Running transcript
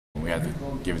had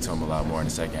to give it to him a lot more in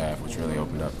the second half, which really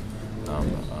opened up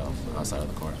outside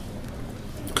of the court.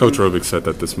 Coach Robick said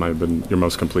that this might have been your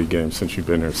most complete game since you've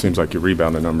been here. It seems like your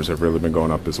rebounding numbers have really been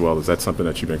going up as well. Is that something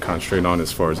that you've been concentrating on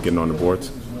as far as getting on the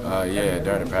boards? Yeah,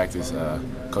 during the practice,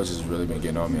 coaches have really been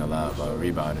getting on me a lot about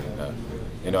rebounding.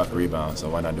 They know I can rebound, so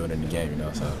why not do it in the game, you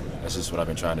know? So that's just what I've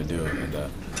been trying to do, and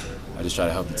I just try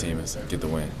to help the team and get the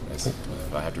win.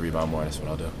 If I have to rebound more, that's what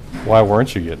I'll do. Why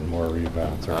weren't you getting more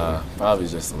rebounds? Probably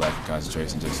just a lack of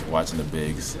concentration, just watching the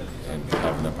bigs and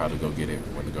having them probably go get it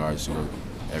when the guards shoot.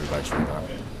 Everybody's rebound.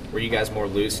 Were you guys more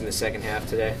loose in the second half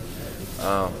today?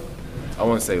 I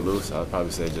wouldn't say loose. I would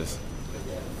probably say just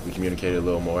we communicated a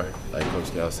little more. Like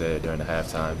Coach Gale said during the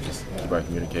halftime, just keep our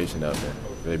communication up and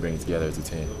really bring it together as a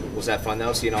team. Was that fun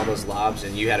though, seeing all those lobs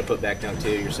and you had to put back dunk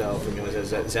too yourself? I mean, is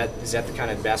that the kind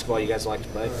of basketball you guys like to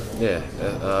play? Yeah,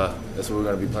 that's what we're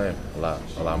going to be playing a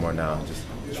lot more now. Just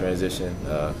transition,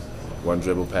 one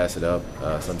dribble, pass it up.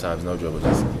 Sometimes no dribble,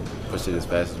 just push it as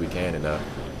fast as we can and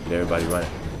get everybody running.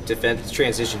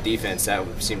 Transition defense, that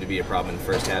seemed to be a problem in the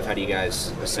first half. How do you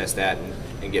guys assess that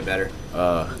and get better?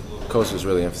 Coach was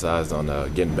really emphasized on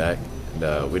getting back,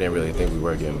 and we didn't really think we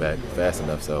were getting back fast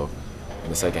enough. So in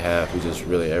the second half,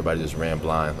 everybody just ran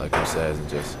blind, like Coach says, and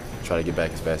just try to get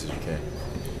back as fast as you can.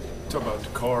 Talk about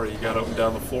Dakari. You got up and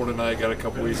down the floor tonight, got a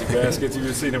couple easy baskets.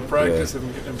 You've seen him practice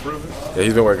and improving? Yeah,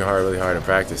 he's been working really hard in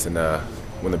practice, and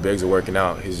when the bigs are working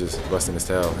out, he's just busting his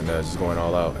tail and just going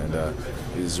all out, and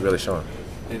he's really showing.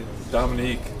 And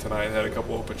Dominique tonight had a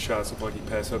couple open shots. Looked like he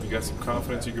passed up. You got some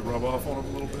confidence you could rub off on him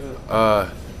a little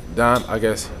bit? Dom, I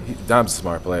guess Dom's a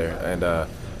smart player, and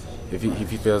if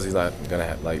he feels he's not gonna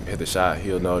hit the shot,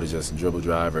 he'll know to just dribble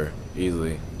drive or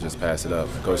easily just pass it up.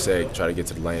 Coach said try to get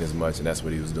to the lane as much, and that's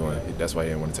what he was doing. That's why he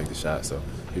didn't want to take the shot. So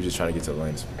he was just trying to get to the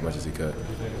lane as much as he could.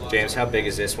 James, how big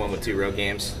is this one with 2 road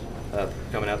games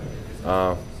coming up?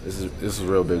 This is a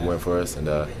real big win for us, and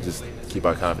just keep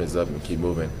our confidence up and keep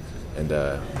moving. And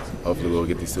hopefully we'll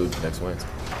get these 2 next wins.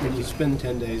 When you spend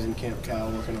 10 days in Camp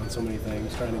Cal working on so many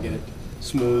things, trying to get it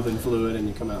smooth and fluid, and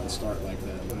you come out and start like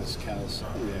that, what is Cal's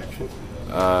reaction?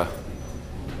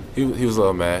 He was a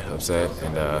little mad, upset,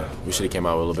 and we should have came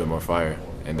out with a little bit more fire.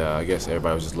 And I guess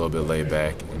everybody was just a little bit laid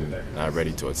back and not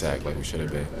ready to attack like we should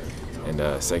have been.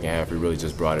 And second half, we really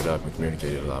just brought it up and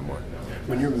communicated a lot more.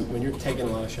 When you're taking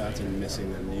a lot of shots and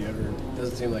missing them,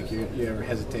 doesn't seem like you ever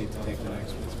hesitate to take the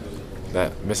next one?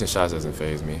 That missing shots doesn't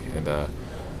faze me, and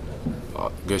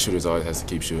good shooters always has to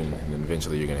keep shooting, and then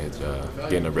eventually you're gonna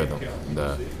get in a rhythm. And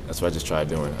that's what I just try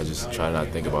doing. I just try not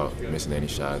to think about missing any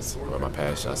shots or my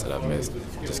past shots that I've missed.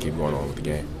 Just keep going on with the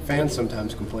game. Fans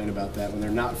sometimes complain about that when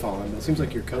they're not falling, but it seems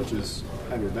like your coaches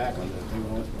have your back on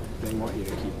that. They want you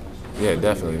to keep. Yeah,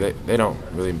 definitely. They don't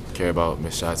really care about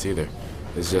missed shots either.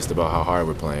 It's just about how hard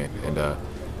we're playing, and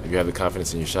if you have the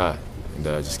confidence in your shot, and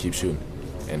just keep shooting.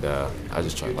 And I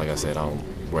just try, like I said, I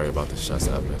don't worry about the shots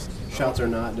that I've missed. Shots or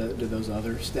not, do those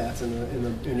other stats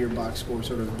in your box score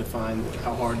sort of define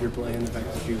how hard you're playing? The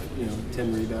fact that you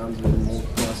 10 rebounds and more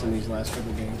plus in these last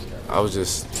couple games. I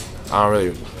don't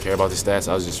really care about the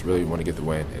stats. I just really want to get the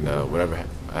win, and whatever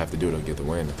I have to do to get the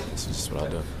win, that's just what I'll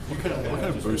do. What kind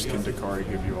of boost can Dakari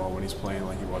give you all when he's playing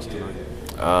like he was tonight?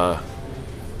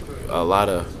 A lot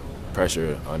of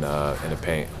pressure on in the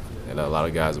paint. And a lot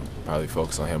of guys will probably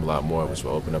focus on him a lot more, which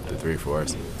will open up the 3 for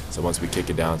us. So once we kick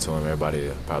it down to him, everybody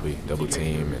will probably double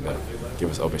team and give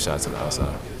us open shots on the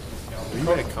outside. Have you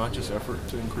made a conscious effort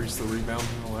to increase the rebounding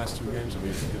in the last 2 games? I mean,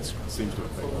 it seems to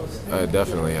have paid off.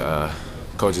 Definitely.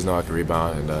 Coaches know I can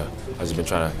rebound, and I've just been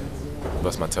trying to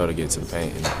bust my toe to get to the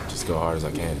paint and just go hard as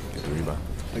I can to get the rebound.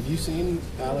 Have you seen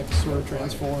Alex sort of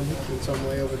transform in some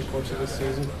way over the course of this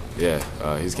season?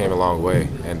 Yeah, he's came a long way,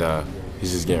 and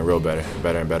he's just getting better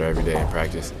and better every day in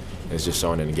practice. And it's just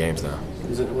showing in the games now.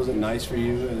 Was it nice for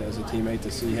you as a teammate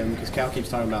to see him? Because Cal keeps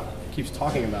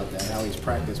talking about that, how he's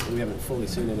practiced, but we haven't fully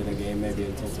seen it in a game maybe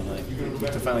until tonight.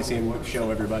 To finally see him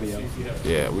show everybody else.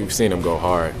 Yeah, we've seen him go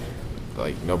hard.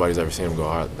 Like nobody's ever seen him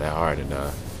go that hard. And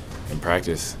in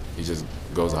practice, he just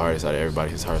goes the hardest out of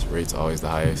everybody. His heart rate's always the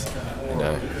highest,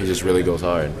 and he just really goes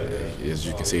hard. As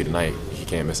you can see tonight, he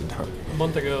can't miss a dunk. A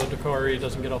month ago, Dakari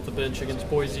doesn't get off the bench against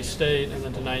Boise State, and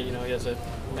then tonight, he has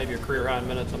maybe a career high in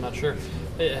minutes. I'm not sure.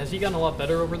 Has he gotten a lot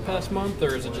better over the past month,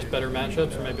 or is it just better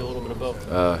matchups, or maybe a little bit of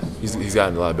both? He's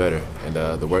gotten a lot better, and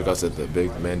the workouts that the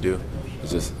big men do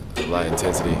is just a lot of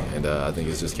intensity, and I think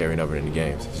it's just carrying over into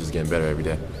games. He's just getting better every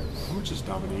day. How much has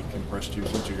Dominique impressed you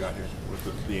since you got here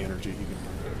with the energy he can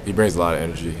bring? He brings a lot of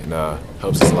energy and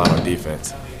helps us a lot on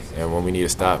defense. And when we need a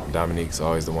stop, Dominique's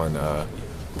always the one to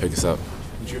pick us up.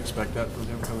 Did you expect that from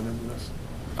him coming into this?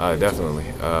 Definitely.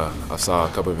 I saw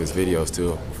a couple of his videos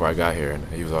too before I got here, and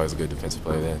he was always a good defensive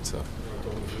player then. So.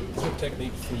 Is there a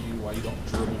technique for you why you don't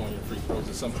dribble on your free throws? Is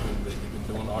it something that you've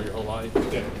been doing all your whole life?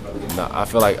 No, I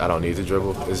feel like I don't need to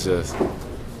dribble. It's just,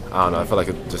 I don't know. I feel like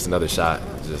it's just another shot.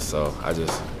 Just so I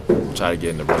just try to get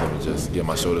in the rhythm and just get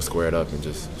my shoulders squared up and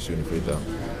just shooting free throw.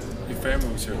 Your family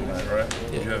was here tonight, right?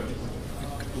 Yeah. You have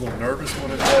a little nervous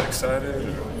when it's that excited?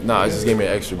 Or? No, it just gave me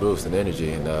an extra boost and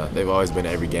energy, and they've always been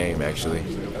at every game actually,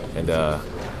 and I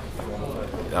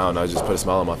don't know, it just put a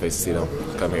smile on my face to see them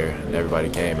come here, and everybody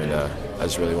came, and I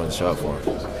just really wanted to show up for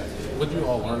them. What did you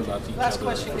all learn about each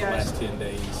other for the last 10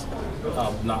 days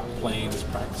of not playing, just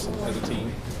practicing as a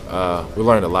team? We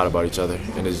learned a lot about each other,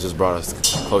 and it's just brought us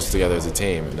closer together as a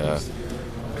team, and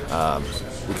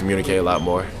we communicate a lot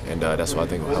more, and that's what I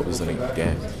think will help us in the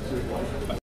game.